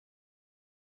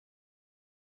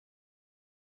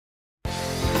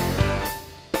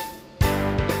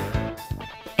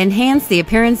Enhance the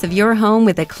appearance of your home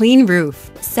with a clean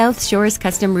roof. Southshores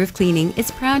Custom Roof Cleaning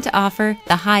is proud to offer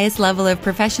the highest level of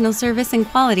professional service and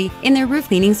quality in their roof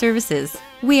cleaning services.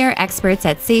 We are experts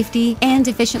at safety and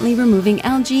efficiently removing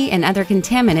algae and other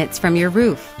contaminants from your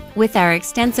roof. With our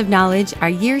extensive knowledge, our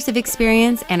years of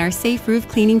experience, and our safe roof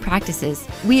cleaning practices,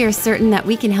 we are certain that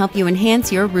we can help you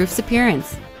enhance your roof's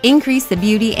appearance. Increase the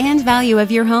beauty and value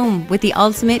of your home with the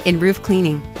ultimate in roof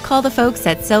cleaning. Call the folks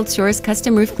at Southshores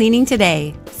Custom Roof Cleaning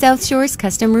today. Southshores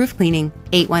Custom Roof Cleaning,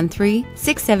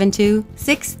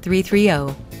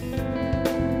 813-672-6330.